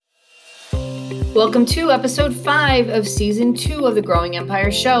Welcome to episode 5 of season 2 of the Growing Empire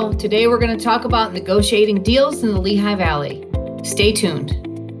Show. Today we're going to talk about negotiating deals in the Lehigh Valley. Stay tuned.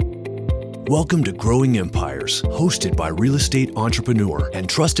 Welcome to Growing Empires, hosted by real estate entrepreneur and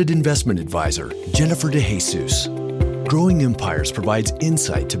trusted investment advisor, Jennifer DeJesus. Growing Empires provides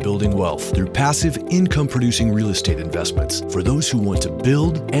insight to building wealth through passive income-producing real estate investments for those who want to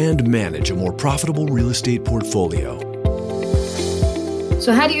build and manage a more profitable real estate portfolio.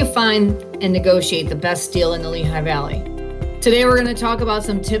 So how do you find and negotiate the best deal in the Lehigh Valley? Today we're going to talk about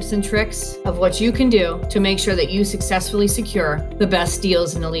some tips and tricks of what you can do to make sure that you successfully secure the best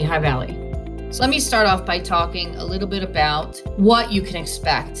deals in the Lehigh Valley. So let me start off by talking a little bit about what you can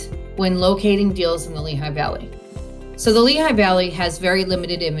expect when locating deals in the Lehigh Valley. So the Lehigh Valley has very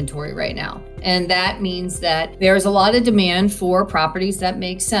limited inventory right now. And that means that there's a lot of demand for properties that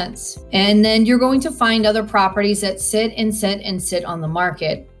make sense. And then you're going to find other properties that sit on the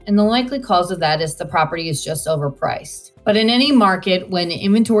market. And the likely cause of that is the property is just overpriced. But in any market, when the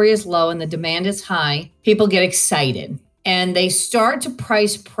inventory is low and the demand is high, people get excited and they start to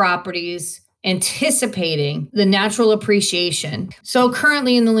price properties anticipating the natural appreciation. So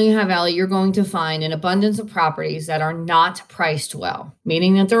currently in the Lehigh Valley, you're going to find an abundance of properties that are not priced well,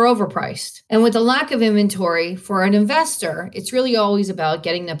 meaning that they're overpriced. And with the lack of inventory for an investor, it's really always about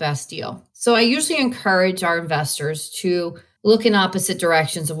getting the best deal. So I usually encourage our investors to look in opposite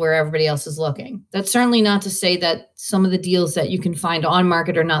directions of where everybody else is looking. That's certainly not to say that some of the deals that you can find on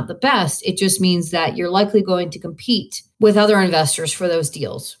market are not the best. It just means that you're likely going to compete with other investors for those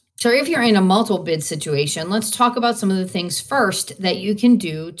deals. So if you're in a multiple bid situation, let's talk about some of the things first that you can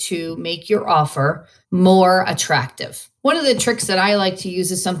do to make your offer more attractive. One of the tricks that I like to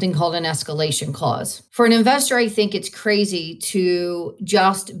use is something called an escalation clause. For an investor, I think it's crazy to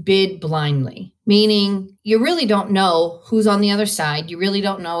just bid blindly, meaning you really don't know who's on the other side. You really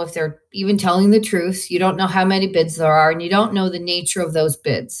don't know if they're even telling the truth. You don't know how many bids there are, and you don't know the nature of those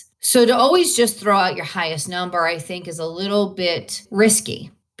bids. So to always just throw out your highest number, I think is a little bit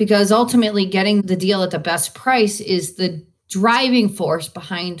risky, because ultimately getting the deal at the best price is the driving force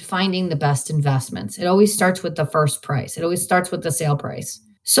behind finding the best investments. It always starts with the first price. It always starts with the sale price.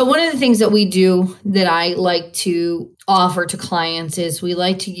 So one of the things that we do that I like to offer to clients is we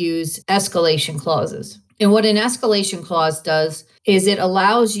like to use escalation clauses. And what an escalation clause does is it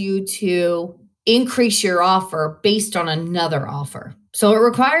allows you to increase your offer based on another offer. So it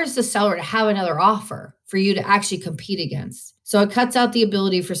requires the seller to have another offer for you to actually compete against. So it cuts out the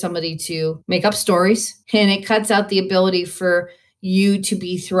ability for somebody to make up stories, and it cuts out the ability for you to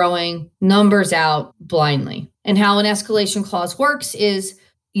be throwing numbers out blindly. And how an escalation clause works is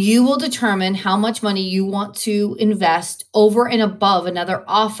you will determine how much money you want to invest over and above another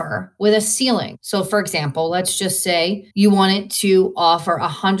offer with a ceiling. So for example, let's just say you wanted to offer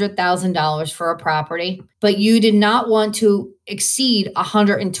 $100,000 for a property, but you did not want to exceed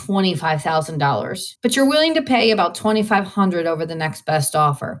 $125,000, but you're willing to pay about $2,500 over the next best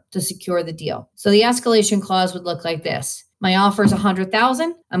offer to secure the deal. So the escalation clause would look like this. My offer is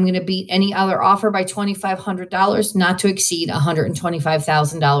 $100,000. I'm going to beat any other offer by $2,500, not to exceed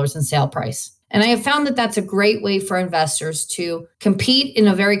 $125,000 in sale price. And I have found that that's a great way for investors to compete in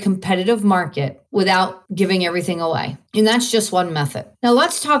a very competitive market without giving everything away. And that's just one method. Now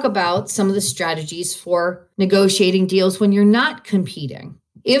let's talk about some of the strategies for negotiating deals when you're not competing.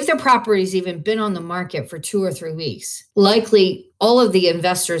 If the property's even been on the market for 2 or 3 weeks, likely all of the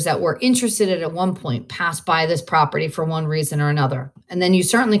investors that were interested in it at one point passed by this property for one reason or another. And then you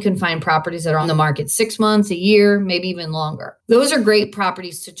certainly can find properties that are on the market 6 months, a year, maybe even longer. Those are great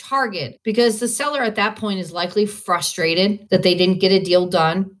properties to target because the seller at that point is likely frustrated that they didn't get a deal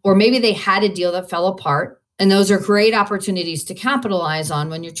done, or maybe they had a deal that fell apart. And those are great opportunities to capitalize on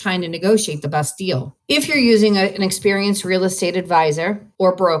when you're trying to negotiate the best deal. If you're using an experienced real estate advisor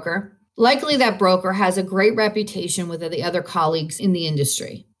or broker, likely that broker has a great reputation with the other colleagues in the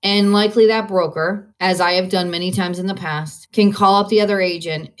industry. And likely that broker, as I have done many times in the past, can call up the other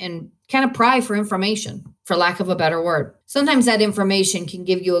agent and kind of pry for information, for lack of a better word. Sometimes that information can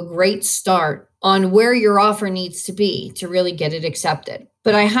give you a great start on where your offer needs to be to really get it accepted.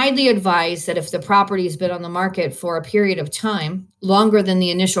 But I highly advise that if the property has been on the market for a period of time, longer than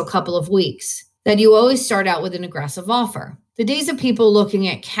the initial couple of weeks, that you always start out with an aggressive offer. The days of people looking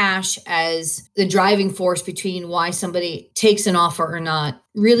at cash as the driving force between why somebody takes an offer or not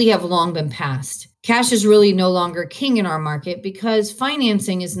really have long been past. Cash is really no longer king in our market because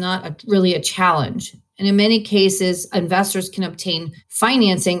financing is not really a challenge. And in many cases, investors can obtain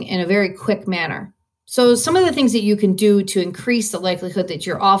financing in a very quick manner. So some of the things that you can do to increase the likelihood that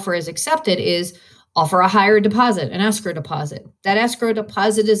your offer is accepted is offer a higher deposit, an escrow deposit. That escrow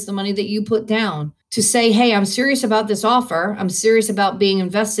deposit is the money that you put down to say, hey, I'm serious about this offer. I'm serious about being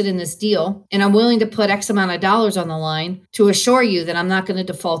invested in this deal, and I'm willing to put X amount of dollars on the line to assure you that I'm not going to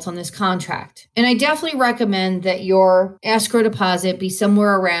default on this contract. And I definitely recommend that your escrow deposit be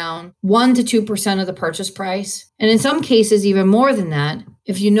somewhere around 1 to 2% of the purchase price. And in some cases, even more than that,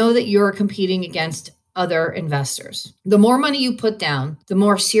 if you know that you're competing against other investors. The more money you put down, the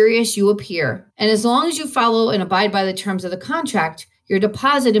more serious you appear. And as long as you follow and abide by the terms of the contract, your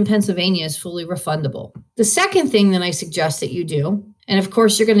deposit in Pennsylvania is fully refundable. The second thing that I suggest that you do, and of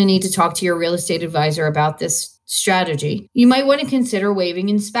course you're going to need to talk to your real estate advisor about this strategy, you might want to consider waiving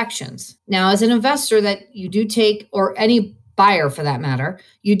inspections. Now, as an investor that you do take, or any buyer for that matter,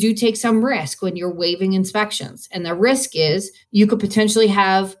 you do take some risk when you're waiving inspections. And the risk is you could potentially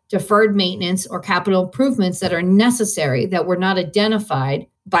have deferred maintenance or capital improvements that are necessary that were not identified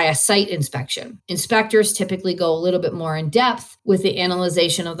by a site inspection. Inspectors typically go a little bit more in depth with the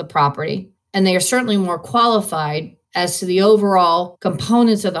analyzation of the property, and they are certainly more qualified as to the overall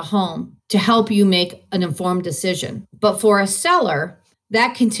components of the home to help you make an informed decision. But for a seller,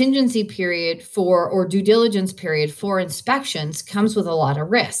 that contingency period or due diligence period for inspections comes with a lot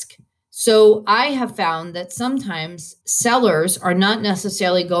of risk. So I have found that sometimes sellers are not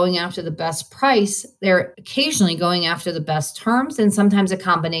necessarily going after the best price. They're occasionally going after the best terms, and sometimes a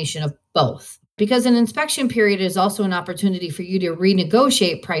combination of both. Because an inspection period is also an opportunity for you to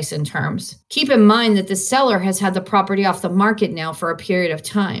renegotiate price and terms. Keep in mind that the seller has had the property off the market now for a period of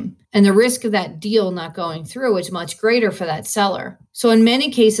time, and the risk of that deal not going through is much greater for that seller. So in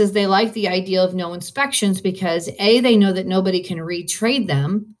many cases, they like the idea of no inspections because A, they know that nobody can retrade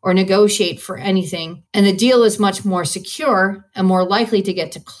them or negotiate for anything, and the deal is much more secure and more likely to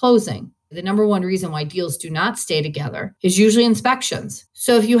get to closing. The number one reason why deals do not stay together is usually inspections.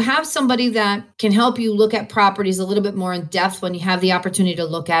 So if you have somebody that can help you look at properties a little bit more in depth when you have the opportunity to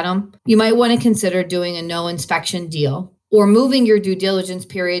look at them, you might want to consider doing a no inspection deal or moving your due diligence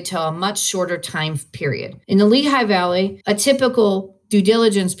period to a much shorter time period. In the Lehigh Valley, a typical due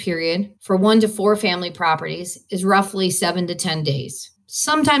diligence period for 1 to 4 family properties is roughly 7 to 10 days.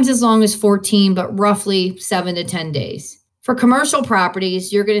 Sometimes as long as 14, but roughly 7 to 10 days. For commercial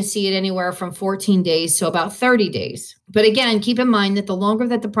properties, you're going to see it anywhere from 14 days to about 30 days. But again, keep in mind that the longer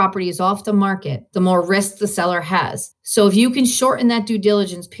that the property is off the market, the more risk the seller has. So if you can shorten that due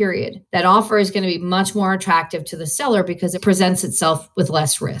diligence period, that offer is going to be much more attractive to the seller because it presents itself with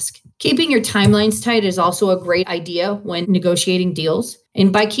less risk. Keeping your timelines tight is also a great idea when negotiating deals.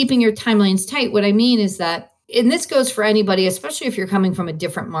 And by keeping your timelines tight, what I mean is that, and this goes for anybody, especially if you're coming from a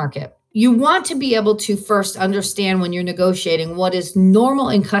different market, you want to be able to first understand when you're negotiating what is normal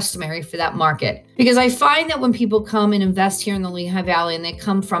and customary for that market. Because I find that when people come and invest here in the Lehigh Valley and they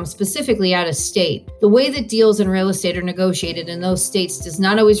come from specifically out of state, the way that deals in real estate are negotiated in those states does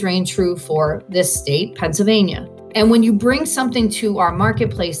not always reign true for this state, Pennsylvania. And when you bring something to our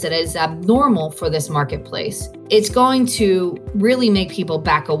marketplace that is abnormal for this marketplace, it's going to really make people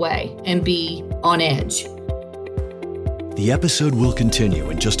back away and be on edge. The episode will continue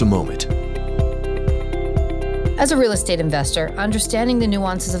in just a moment. As a real estate investor, understanding the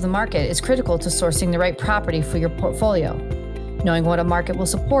nuances of the market is critical to sourcing the right property for your portfolio. Knowing what a market will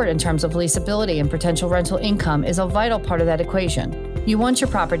support in terms of leasability and potential rental income is a vital part of that equation. You want your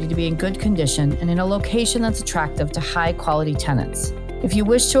property to be in good condition and in a location that's attractive to high-quality tenants. If you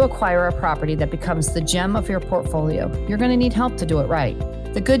wish to acquire a property that becomes the gem of your portfolio, you're going to need help to do it right.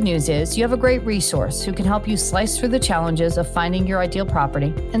 The good news is you have a great resource who can help you slice through the challenges of finding your ideal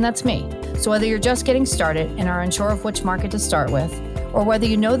property, and that's me. So whether you're just getting started and are unsure of which market to start with, or whether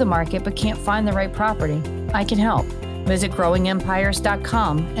you know the market but can't find the right property, I can help. Visit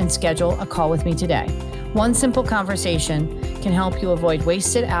growingempires.com and schedule a call with me today. One simple conversation can help you avoid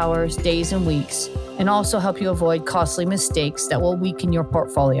wasted hours, days, and weeks, and also help you avoid costly mistakes that will weaken your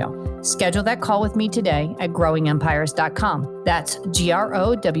portfolio. Schedule that call with me today at growingempires.com. That's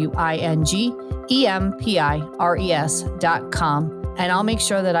growingempires.com, and I'll make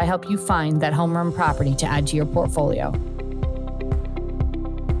sure that I help you find that home run property to add to your portfolio.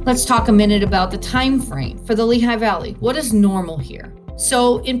 Let's talk a minute about the time frame for the Lehigh Valley. What is normal here?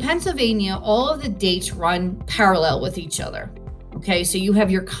 So in Pennsylvania, all of the dates run parallel with each other. Okay, so you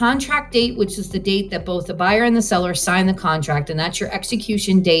have your contract date, which is the date that both the buyer and the seller sign the contract, and that's your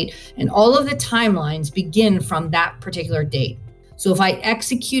execution date. And all of the timelines begin from that particular date. So if I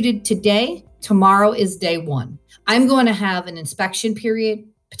executed today, tomorrow is day one. I'm going to have an inspection period,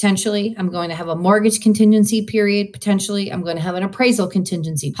 potentially. I'm going to have a mortgage contingency period, potentially. I'm going to have an appraisal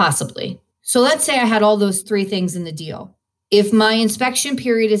contingency, possibly. So let's say I had all those 3 things in the deal. If my inspection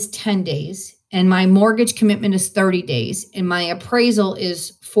period is 10 days and my mortgage commitment is 30 days, and my appraisal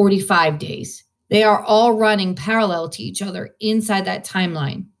is 45 days. They are all running parallel to each other inside that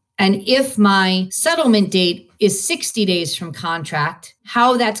timeline. And if my settlement date is 60 days from contract,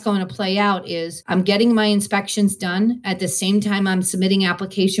 how that's going to play out is I'm getting my inspections done at the same time I'm submitting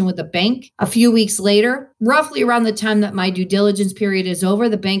application with the bank. A few weeks later, roughly around the time that my due diligence period is over,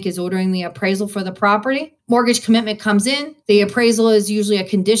 the bank is ordering the appraisal for the property. Mortgage commitment comes in. The appraisal is usually a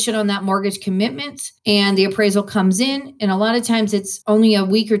condition on that mortgage commitment, and the appraisal comes in. And a lot of times it's only a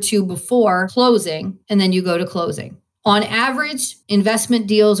week or two before closing, and then you go to closing. On average, investment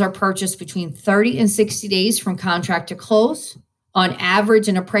deals are purchased between 30 and 60 days from contract to close. On average,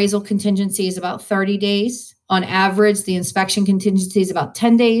 an appraisal contingency is about 30 days. On average, the inspection contingency is about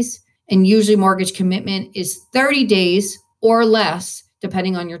 10 days. And usually mortgage commitment is 30 days or less,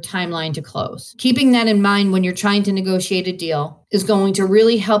 depending on your timeline to close. Keeping that in mind when you're trying to negotiate a deal is going to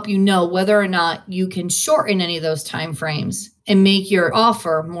really help you know whether or not you can shorten any of those timeframes and make your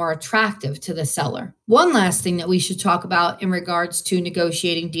offer more attractive to the seller. One last thing that we should talk about in regards to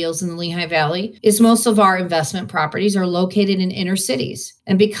negotiating deals in the Lehigh Valley is most of our investment properties are located in inner cities.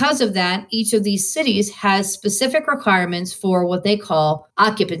 And because of that, each of these cities has specific requirements for what they call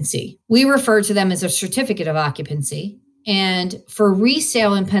occupancy. We refer to them as a certificate of occupancy. And for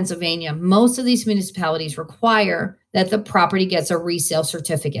resale in Pennsylvania, most of these municipalities require that the property gets a resale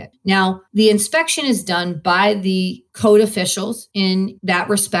certificate. Now, the inspection is done by the code officials in that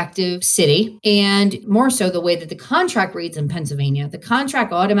respective city. And more so the way that the contract reads in Pennsylvania, the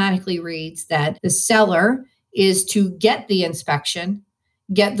contract automatically reads that the seller is to get the inspection,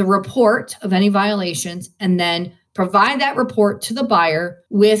 get the report of any violations, and then provide that report to the buyer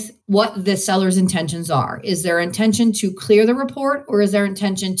with what the seller's intentions are. Is their intention to clear the report, or is their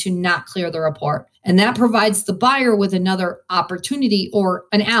intention to not clear the report? And that provides the buyer with another opportunity or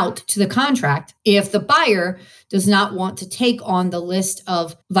an out to the contract if the buyer does not want to take on the list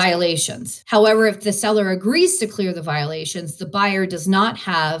of violations. However, if the seller agrees to clear the violations, the buyer does not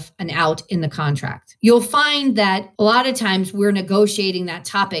have an out in the contract. You'll find that a lot of times we're negotiating that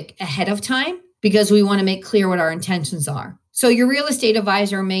topic ahead of time because we want to make clear what our intentions are. So your real estate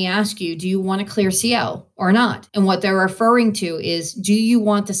advisor may ask you, do you want a clear CO or not? And what they're referring to is, do you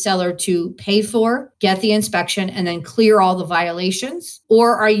want the seller to pay for, get the inspection, and then clear all the violations?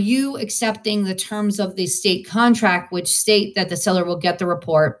 Or are you accepting the terms of the state contract, which state that the seller will get the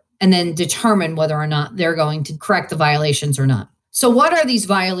report and then determine whether or not they're going to correct the violations or not? So what are these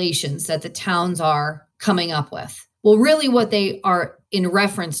violations that the towns are coming up with? Well, really what they are in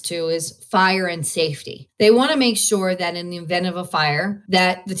reference to is fire and safety. They want to make sure that in the event of a fire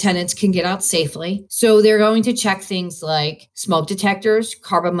that the tenants can get out safely. So they're going to check things like smoke detectors,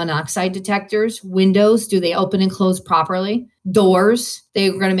 carbon monoxide detectors, windows, do they open and close properly? Doors,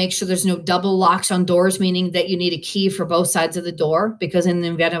 they're going to make sure there's no double locks on doors, meaning that you need a key for both sides of the door, because in the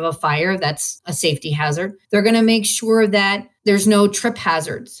event of a fire, that's a safety hazard. They're going to make sure that there's no trip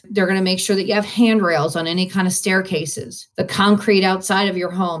hazards. They're going to make sure that you have handrails on any kind of staircases. The concrete outside of your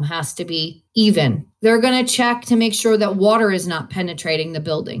home has to be even. They're going to check to make sure that water is not penetrating the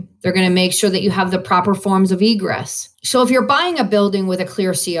building. They're going to make sure that you have the proper forms of egress. So if you're buying a building with a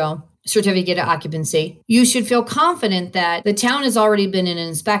clear CO, certificate of occupancy, you should feel confident that the town has already been in and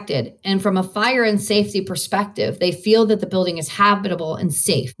inspected. And from a fire and safety perspective, they feel that the building is habitable and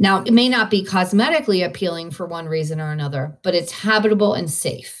safe. Now, it may not be cosmetically appealing for one reason or another, but it's habitable and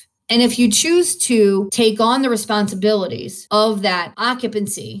safe. And if you choose to take on the responsibilities of that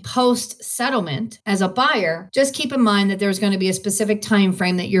occupancy post-settlement as a buyer, just keep in mind that there's going to be a specific time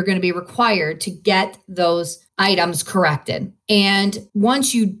frame that you're going to be required to get those items corrected. And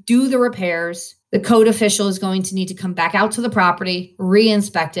once you do the repairs, the code official is going to need to come back out to the property,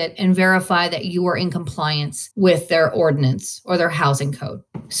 re-inspect it, and verify that you are in compliance with their ordinance or their housing code.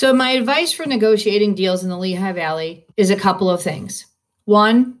 So my advice for negotiating deals in the Lehigh Valley is a couple of things.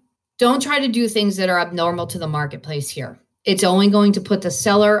 One, don't try to do things that are abnormal to the marketplace here. It's only going to put the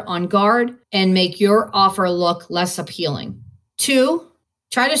seller on guard and make your offer look less appealing. Two,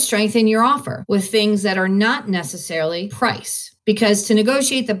 try to strengthen your offer with things that are not necessarily price, because to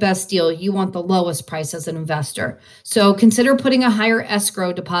negotiate the best deal, you want the lowest price as an investor. So consider putting a higher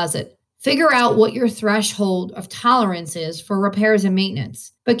escrow deposit. Figure out what your threshold of tolerance is for repairs and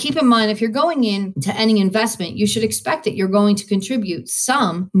maintenance. But keep in mind, if you're going into any investment, you should expect that you're going to contribute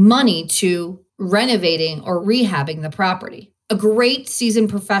some money to renovating or rehabbing the property. A great seasoned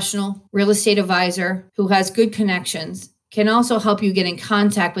professional real estate advisor who has good connections can also help you get in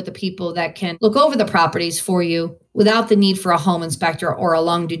contact with the people that can look over the properties for you without the need for a home inspector or a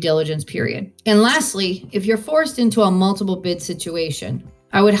long due diligence period. And lastly, if you're forced into a multiple bid situation,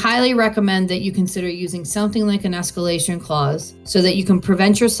 I would highly recommend that you consider using something like an escalation clause so that you can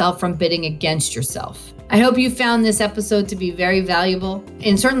prevent yourself from bidding against yourself. I hope you found this episode to be very valuable.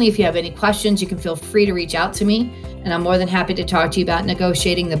 And certainly if you have any questions, you can feel free to reach out to me. And I'm more than happy to talk to you about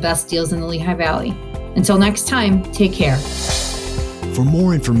negotiating the best deals in the Lehigh Valley. Until next time, take care. For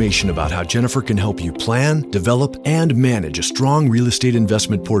more information about how Jennifer can help you plan, develop, and manage a strong real estate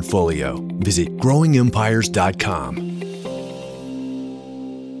investment portfolio, visit growingempires.com.